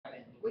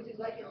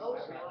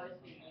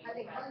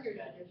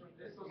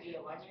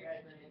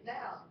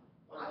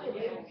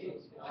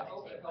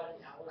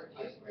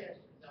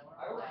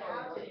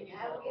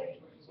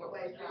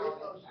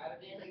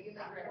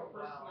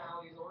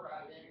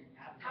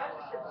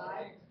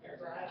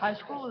High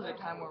school is a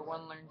time where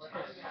one learns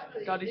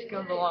to study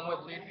skills along with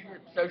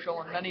leadership,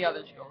 social, and many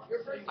other skills.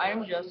 I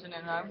am Justin,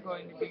 and I'm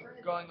going to be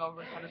going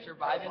over how to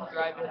survive and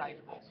thrive in high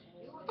school.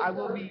 I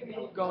will be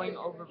going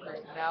over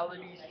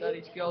personality,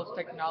 study skills,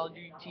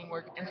 technology,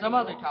 teamwork, and some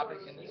other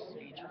topics in this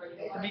speech.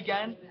 To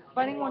begin,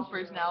 finding one's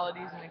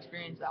personality is an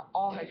experience that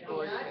all high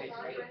schoolers face.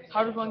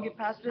 How does one get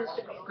past this?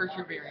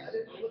 Perseverance.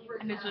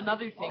 And it's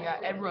another thing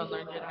that everyone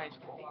learns in high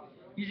school.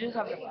 You just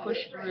have to push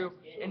through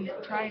and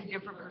try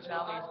different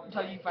personalities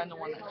until you find the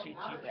one that suits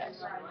you best.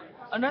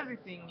 Another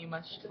thing you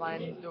must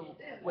find the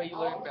way you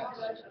learn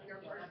best.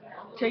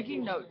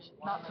 Taking notes,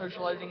 not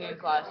socializing in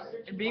class,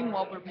 and being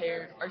well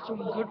prepared are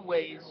some good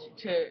ways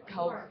to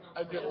help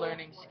a good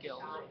learning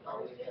skill.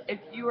 If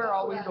you are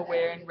always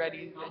aware and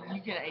ready, then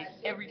you can ace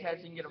every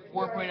test and get a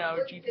 4.0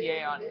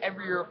 GPA on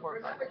every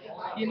report card.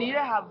 You need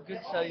to have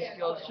good study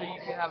skills so you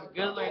can have a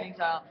good learning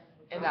style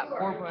and that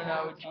 4.0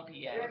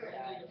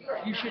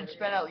 GPA. You should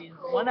spend at least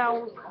 1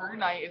 hour per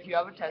night if you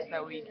have a test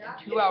that week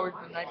and 2 hours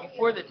the night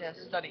before the test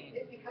studying.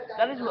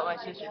 That is what my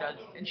sister does,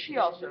 and she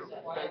also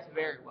does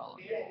very well.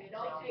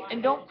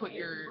 And don't put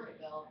your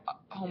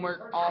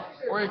homework off,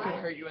 or it could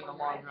hurt you in the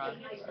long run.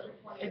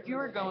 If you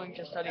are going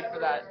to study for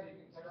that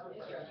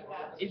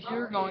if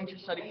you're going to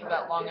study for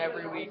that long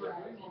every week,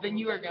 then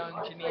you are going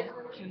to need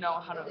to know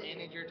how to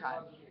manage your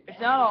time. It's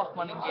not all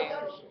fun and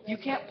games. You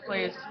can't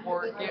play a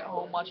sport, get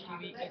home, watch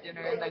TV, eat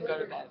dinner, and then go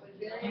to bed.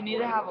 You need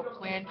to have a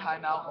planned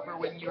timeout for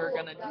when you are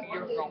going to do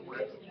your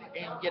homework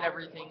and get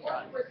everything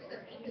done.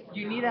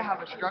 You need to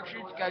have a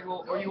structured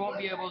schedule or you won't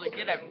be able to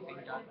get everything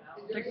done.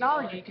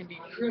 Technology can be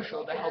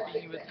crucial to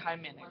helping you with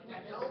time management.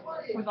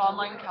 With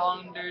online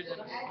calendars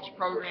and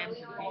programs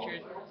and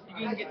features,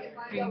 you can get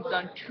things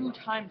done 2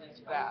 times as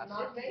fast.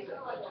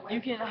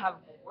 You can have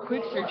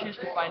quick searches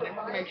to find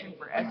information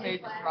for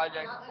essays and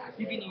projects.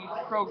 You can use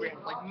programs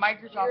like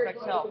Microsoft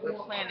Excel for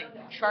planning,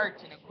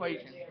 charts, and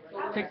equations.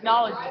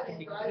 Technology can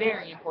be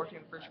very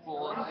important for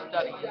school and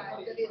studying,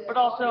 but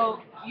also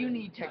you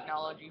need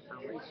technology for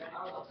research.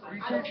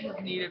 Research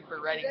is needed for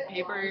writing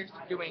papers,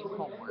 doing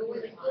homework.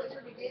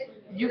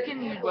 You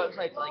can use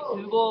websites like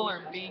Google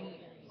or Bing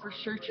for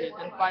searches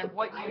and find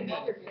what you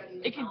need.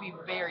 It can be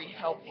very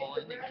helpful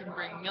and it can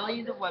bring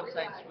millions of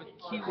websites with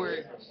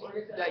keywords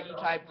that you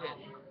typed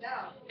in.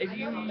 If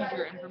you use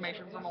your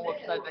information from a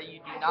website that you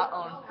do not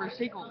own for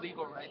sake of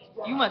legal rights,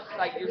 you must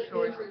cite your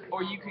source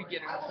or you could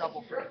get in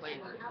trouble for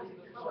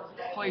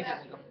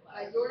plagiarism.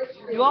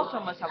 You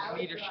also must have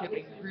leadership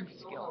and group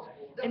skills.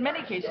 In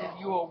many cases,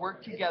 you will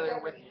work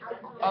together with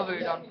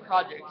others on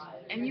projects,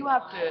 and you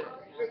have to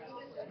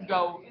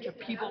go to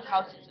people's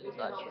houses and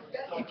such.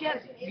 You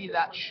can't be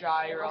that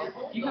shy or else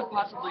you could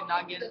possibly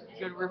not get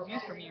good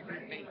reviews from your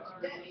group mates.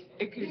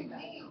 It could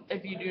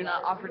if you do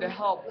not offer to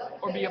help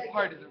or be a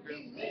part of the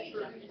group.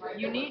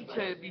 You need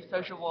to be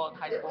sociable in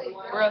high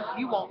school or else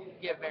you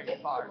won't get very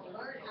far.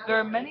 There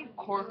are many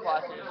core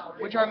classes,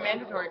 which are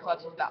mandatory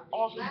classes that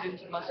all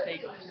students must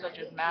take, such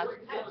as math,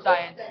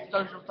 science,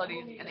 social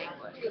studies, and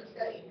English.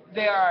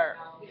 They are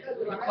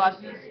the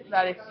classes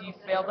that if you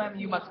fail them,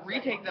 you must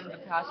retake them to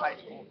pass high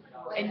school,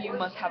 and you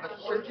must have a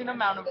certain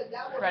amount of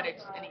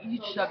credits in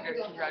each subject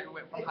to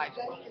graduate from high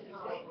school.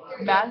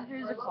 Math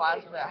is a class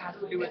that has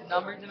to do with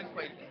numbers and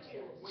equations.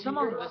 Some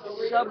of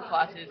the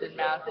subclasses in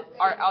math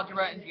are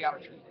algebra and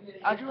geometry.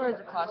 Algebra is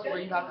a class where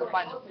you have to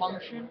find the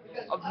function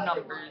of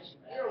numbers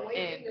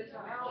and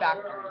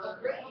factors.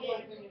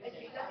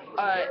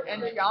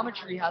 And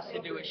geometry has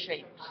to do with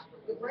shapes.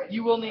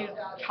 You will need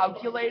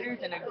calculators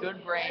and a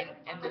good brain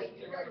in this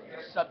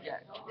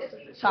subject.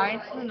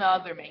 Science is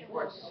another main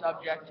course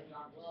subject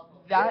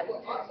that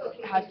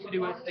has to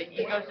do with the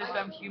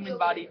ecosystem, human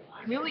body,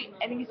 really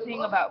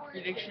anything about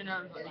prediction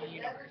of the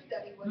universe.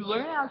 You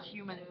learn how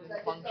humans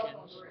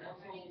functions,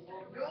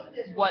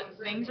 what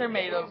things are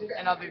made of,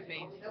 and other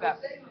things that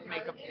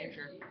make up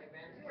nature.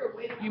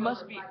 You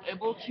must be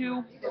able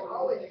to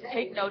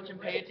take notes and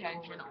pay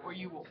attention or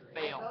you will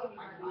fail.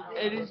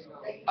 It is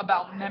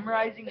about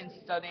memorizing and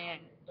studying,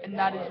 and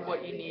that is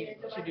what you need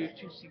to do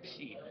to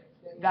succeed.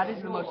 That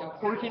is the most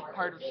important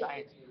part of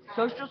science.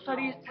 Social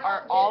studies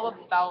are all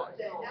about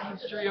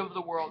history of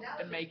the world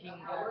and making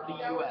the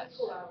U.S.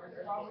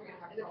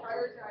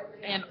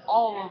 and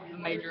all of the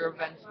major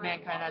events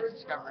mankind has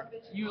discovered.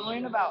 You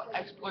learn about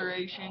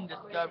exploration,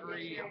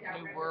 discovery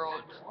of new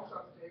worlds,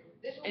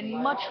 and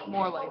much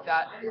more like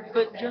that.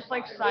 But just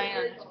like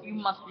science, you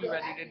must be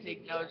ready to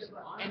take notes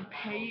and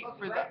pay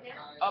for the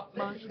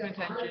utmost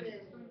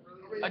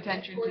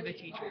attention to the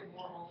teacher.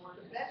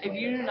 If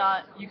you do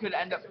not, you could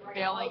end up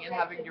failing and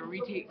having to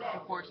retake the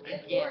course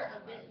again.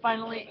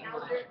 Finally,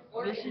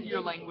 English. This is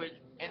your language,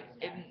 and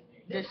in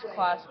this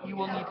class, you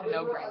will need to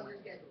know grammar.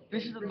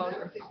 This is the most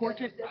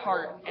important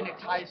part, and it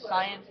ties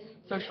science,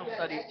 social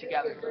studies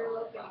together.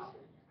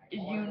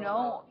 If you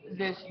know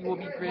this, you will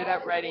be great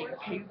at writing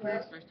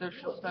papers for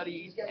social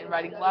studies and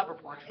writing lab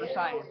reports for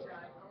science.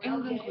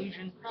 In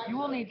conclusion, you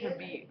will need to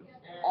be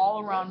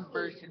all around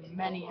versed in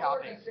many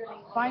topics.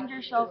 Find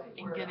yourself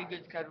and get a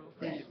good schedule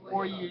for the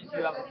 4 years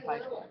you have of high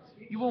school.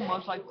 You will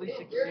most likely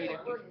succeed if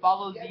you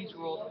follow these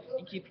rules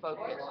and keep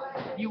focused.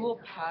 You will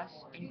pass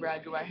and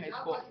graduate high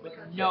school with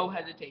no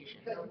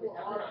hesitation.